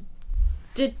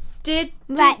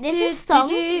 Right, this is a song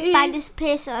by this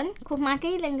person called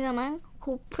Maggie Lingerman,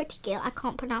 called Pretty Girl. I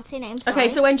can't pronounce her name, sorry. Okay,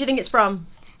 so when do you think it's from?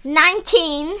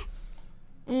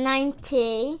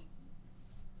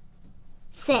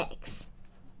 1996.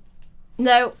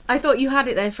 No, I thought you had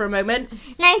it there for a moment.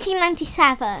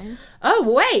 1997. Oh,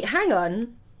 wait, hang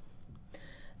on.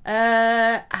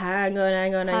 Hang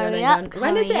on.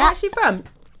 When is it actually from?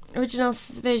 Original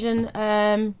version.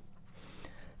 Hang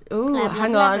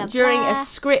on. During a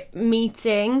script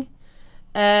meeting.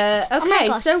 Okay,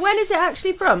 so when is it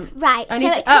actually from? Right. I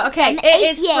need so to, okay,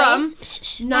 it is from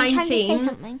I'm trying to say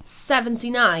something.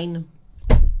 1979.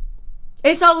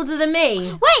 It's older than me.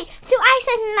 Wait, so I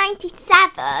said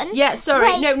 97. Yeah, sorry.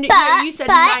 Wait, no, you said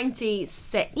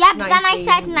 96. Yeah, but then I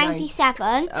said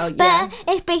 97. Oh, yeah. But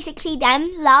it's basically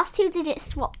them last two digits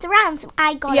swapped around, so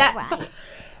I got it right.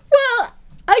 Well,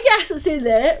 I guess it's in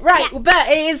there. Right, Yeah. but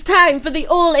it is time for the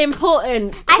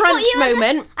all-important crunch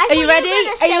moment. Are you ready?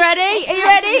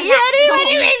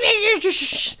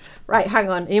 Right, hang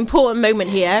on. The important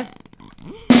moment here.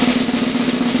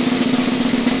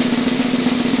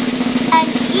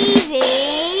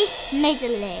 Evie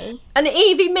Midley. And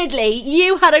Evie Midley,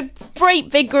 you had a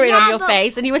great big grin on your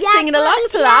face and you were singing along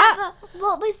to that. But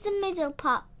what was the middle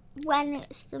part? When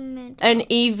it's the middle. An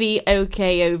Evie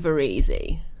okay over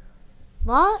easy.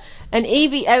 What? An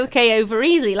Evie okay over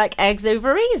easy, like eggs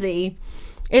over easy.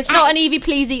 It's not an Evie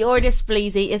pleasy or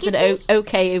displeasy, it's an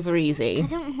okay over easy. I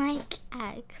don't like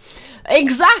eggs.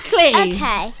 Exactly.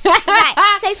 Okay.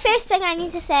 Right. So first thing I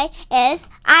need to say is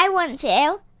I want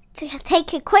you to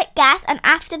take a quick guess, and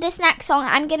after this next song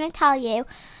I'm going to tell you,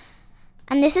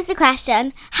 and this is the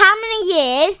question, how many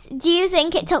years do you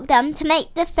think it took them to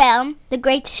make the film The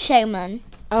Greatest Showman?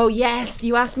 Oh yes,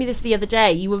 you asked me this the other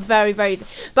day. You were very, very...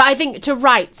 But I think to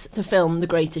write the film The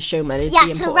Greatest Showman is the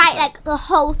important to write part. like the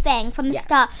whole thing from the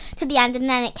start to the end, and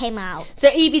then it came out. So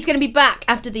Evie's going to be back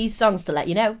after these songs to let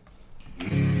you know.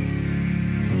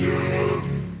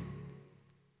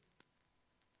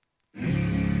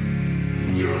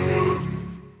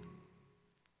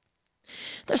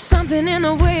 There's something in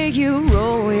the way you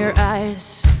roll your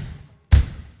eyes,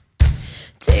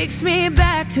 takes me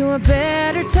back to a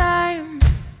better time,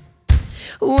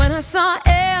 when I saw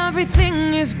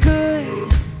everything is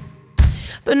good,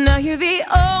 but now you're the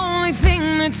only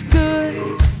thing that's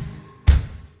good.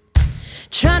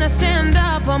 Trying to stand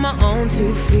up on my own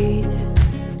 2 feet,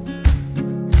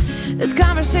 this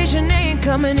conversation ain't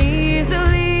coming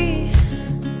easily,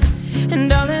 and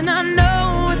darling, I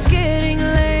know it's getting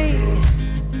late.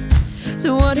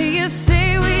 So what do you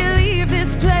say we leave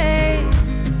this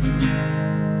place?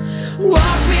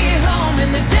 Walk me home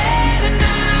in the dead of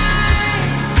night.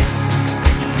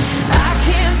 I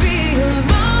can't be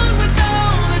alone with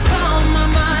all that's on my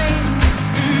mind.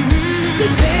 So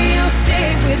say you'll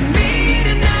stay with me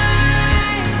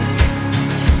tonight,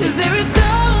 'cause there is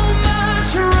so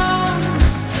much wrong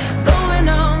going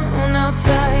on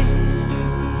outside.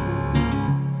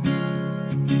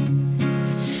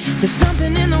 There's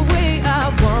something in the way I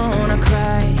wanna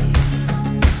cry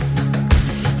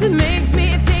that makes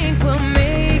me think we'll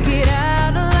make it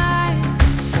out alive.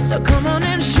 So come on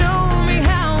and show me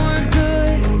how we're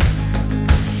good.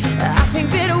 I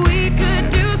think that we could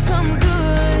do some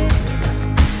good.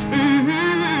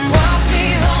 Walk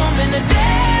me home in the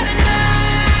dead of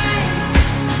night.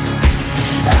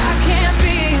 I can't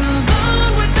be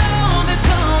alone with all that's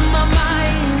on my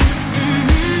mind.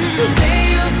 So say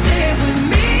you'll stay with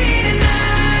me,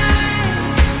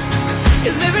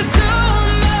 'cause there is so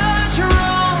much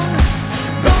wrong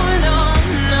going on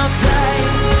outside.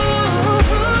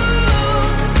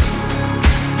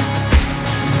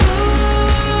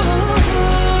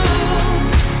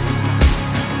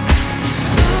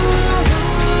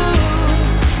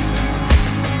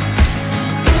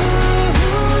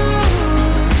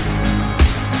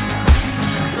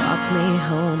 Walk me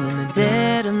home in the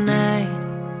dead of night,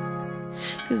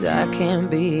 'cause I can't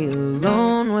be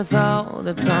alone with all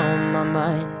that's on my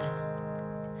mind.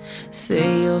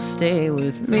 Say you'll stay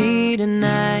with me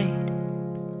tonight,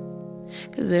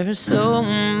 'cause there is so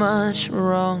much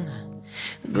wrong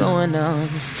going on.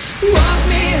 Walk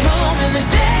me home in the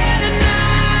dead of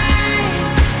night.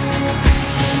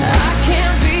 I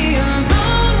can't be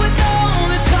alone with all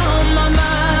that's on my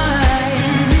mind.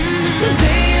 So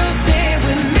say you'll stay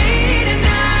with me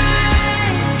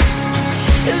tonight,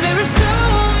 'cause there is so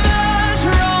much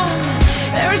wrong.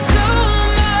 There is so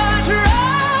much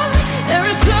wrong. There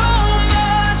is so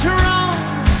much wrong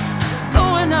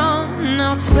going on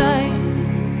outside.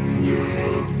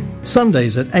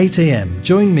 Sundays at 8 a.m,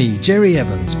 join me, Jerry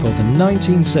Evans, for the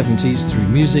 1970s through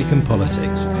music and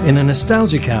politics. In a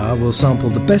nostalgic hour, we'll sample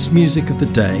the best music of the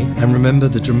day and remember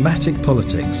the dramatic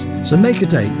politics. So make a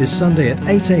date this Sunday at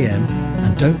 8 a.m,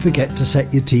 and don't forget to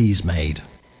set your teas made.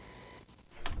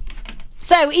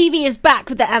 So Evie is back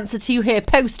with the answer to her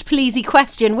post-pleasy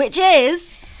question, which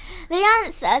is... The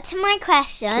answer to my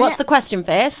question... What's the question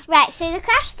first? Right, so the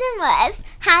question was,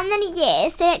 how many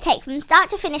years did it take from start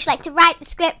to finish, like to write the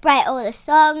script, write all the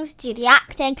songs, do the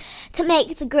acting, to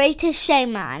make The Greatest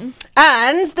Showman?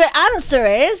 And the answer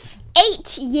is...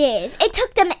 8 years. It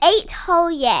took them 8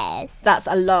 whole years. That's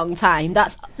a long time.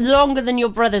 That's longer than your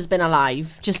brother's been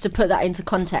alive, just to put that into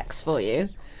context for you.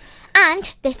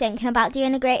 And they're thinking about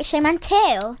doing The Greatest Showman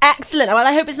too. Excellent. Well,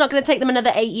 I hope it's not going to take them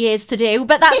another 8 years to do.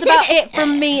 But that's about it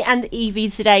from me and Evie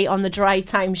today on the Drive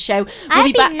Time Show. We'll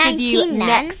be back with you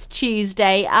next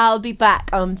Tuesday. I'll be back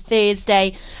on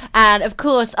Thursday. And, of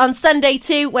course, on Sunday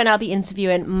too, when I'll be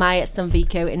interviewing Maya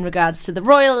Sanvico in regards to the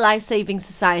Royal Life-Saving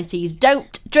Society's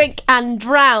Don't Drink and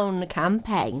Drown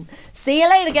campaign. See you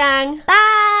later, gang.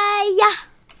 Bye.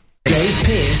 Dave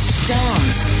Pearce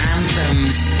Dance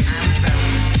Anthems.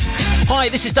 Hi,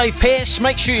 this is Dave Pearce.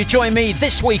 Make sure you join me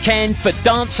this weekend for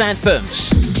Dance Anthems.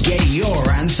 Get your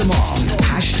anthem on.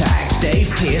 Hashtag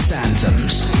Dave Pearce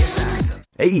Anthems.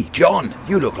 Hey, John,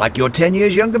 you look like you're 10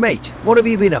 years younger, mate. What have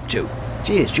you been up to?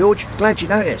 Cheers, George. Glad you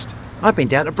noticed. I've been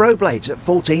down to Broblades at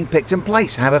 14 Picton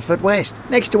Place, Haverfordwest,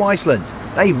 next to Iceland.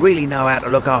 They really know how to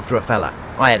look after a fella.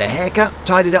 I had a haircut,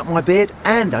 tidied up my beard,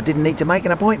 and I didn't need to make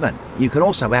an appointment. You can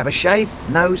also have a shave,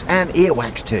 nose and ear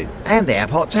wax too. And they have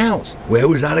hot towels. Where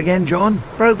was that again, John?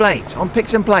 Broblades on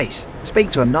Picton Place. Speak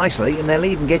to them nicely and they'll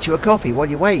even get you a coffee while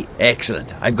you wait.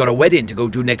 Excellent. I've got a wedding to go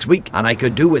to next week and I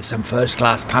could do with some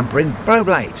first-class pampering.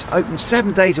 Broblades, open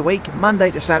 7 days a week,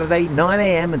 Monday to Saturday, 9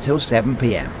 a.m. until 7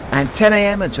 p.m. and 10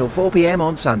 a.m. until 4 p.m.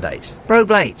 on Sundays.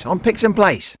 Broblades on Picton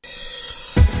Place.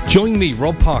 Join me,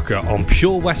 Rob Parker, on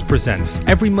Pure West Presents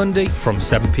every Monday from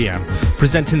 7 p.m,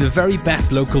 presenting the very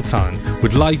best local talent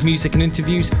with live music and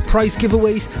interviews, prize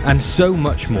giveaways and so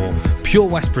much more. Pure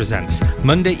West Presents,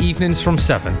 Monday evenings from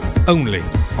 7, only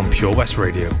on Pure West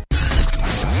Radio.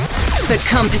 For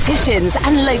competitions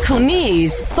and local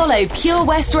news, follow Pure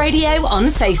West Radio on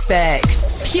Facebook.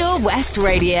 Pure West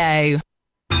Radio.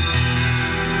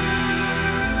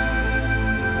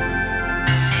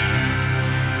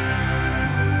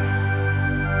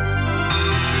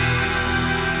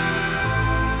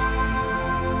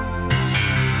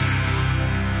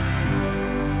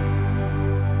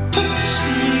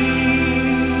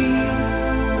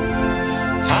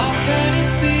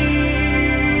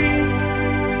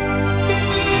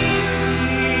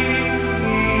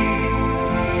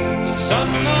 Sun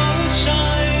always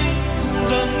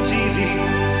shines on TV.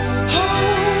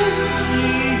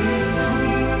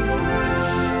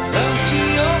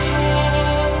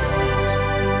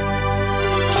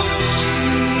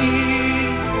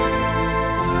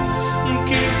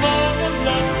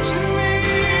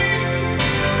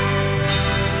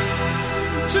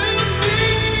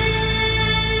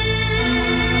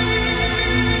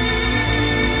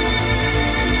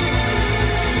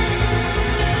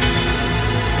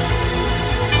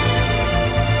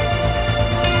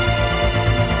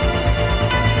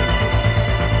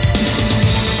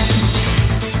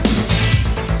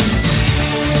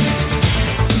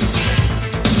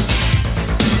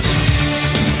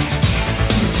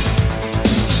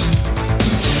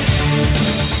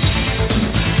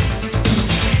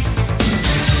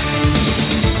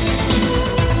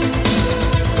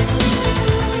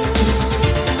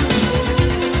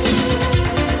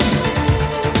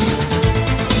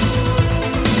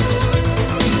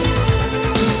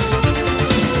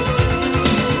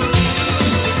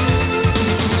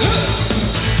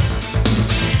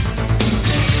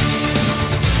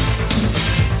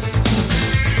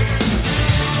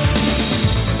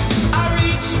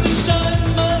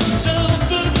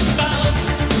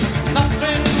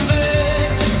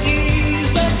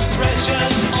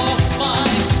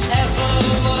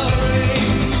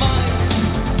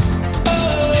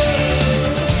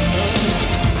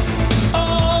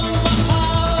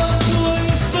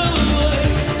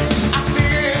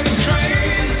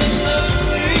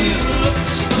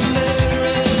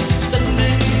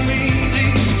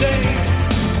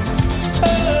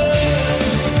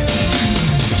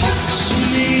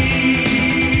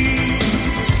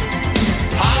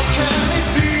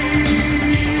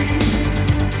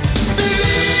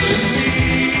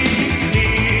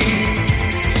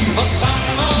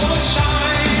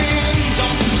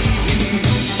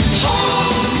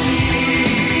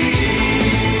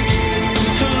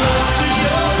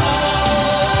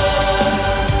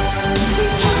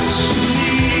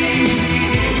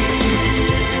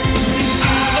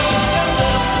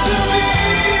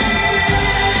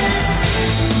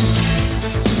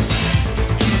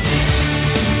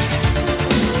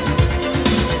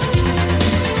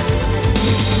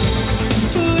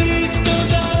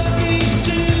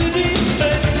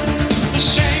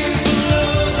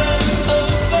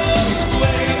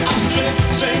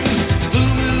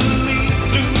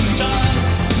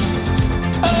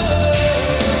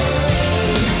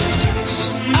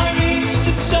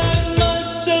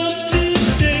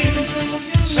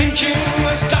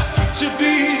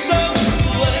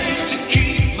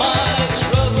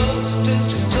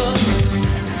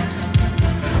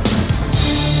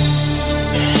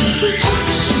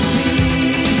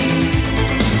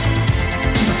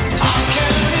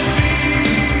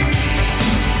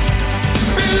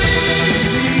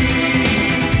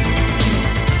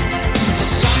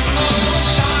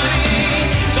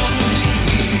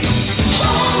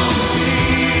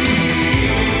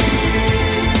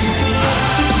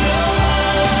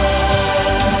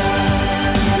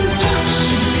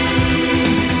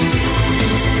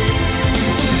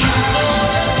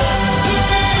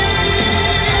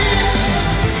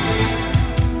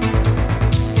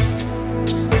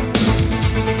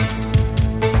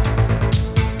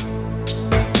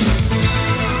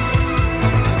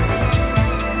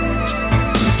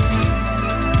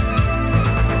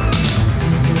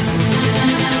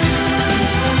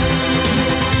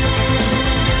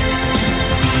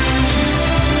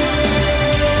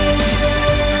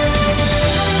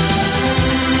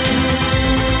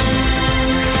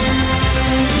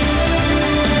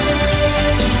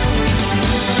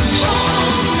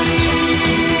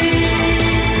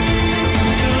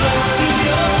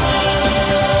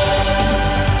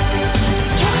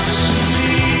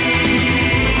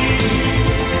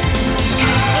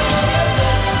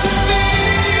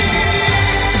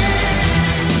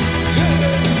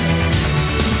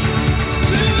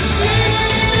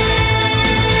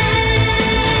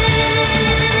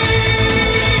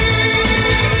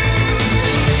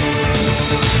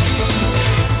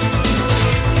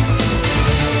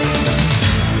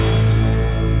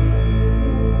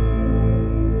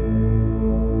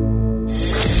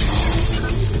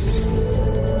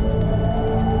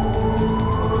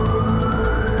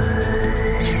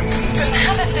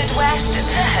 West to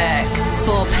Hook.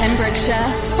 For Pembrokeshire,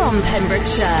 from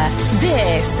Pembrokeshire,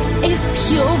 this is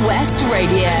Pure West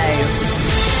Radio.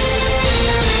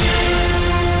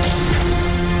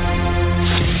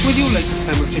 With your latest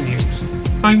Pembrokeshire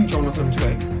news, I'm Jonathan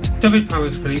Twigg.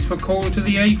 Dyfed-Powys Police were called to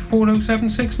the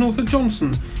A4076 north of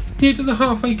Johnson, near to the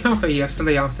Halfway Cafe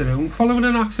yesterday afternoon, following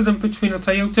an accident between a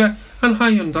Toyota and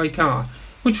Hyundai car,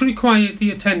 which required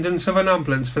the attendance of an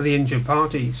ambulance for the injured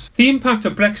parties. The impact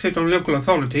of Brexit on local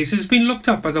authorities has been looked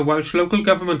up by the Welsh Local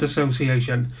Government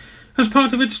Association as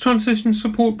part of its transition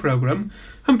support programme,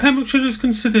 and Pembrokeshire is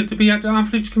considered to be at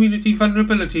average community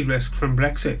vulnerability risk from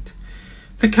Brexit.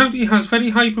 The county has very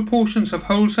high proportions of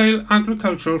wholesale,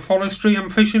 agricultural, forestry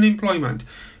and fishing employment,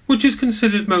 which is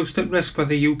considered most at risk by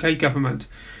the UK government,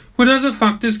 with other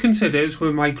factors considered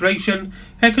were migration,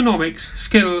 economics,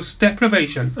 skills,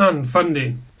 deprivation and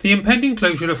funding. The impending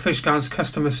closure of Fishguard's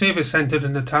customer service centre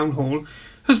in the town hall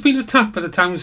has been attacked by the town's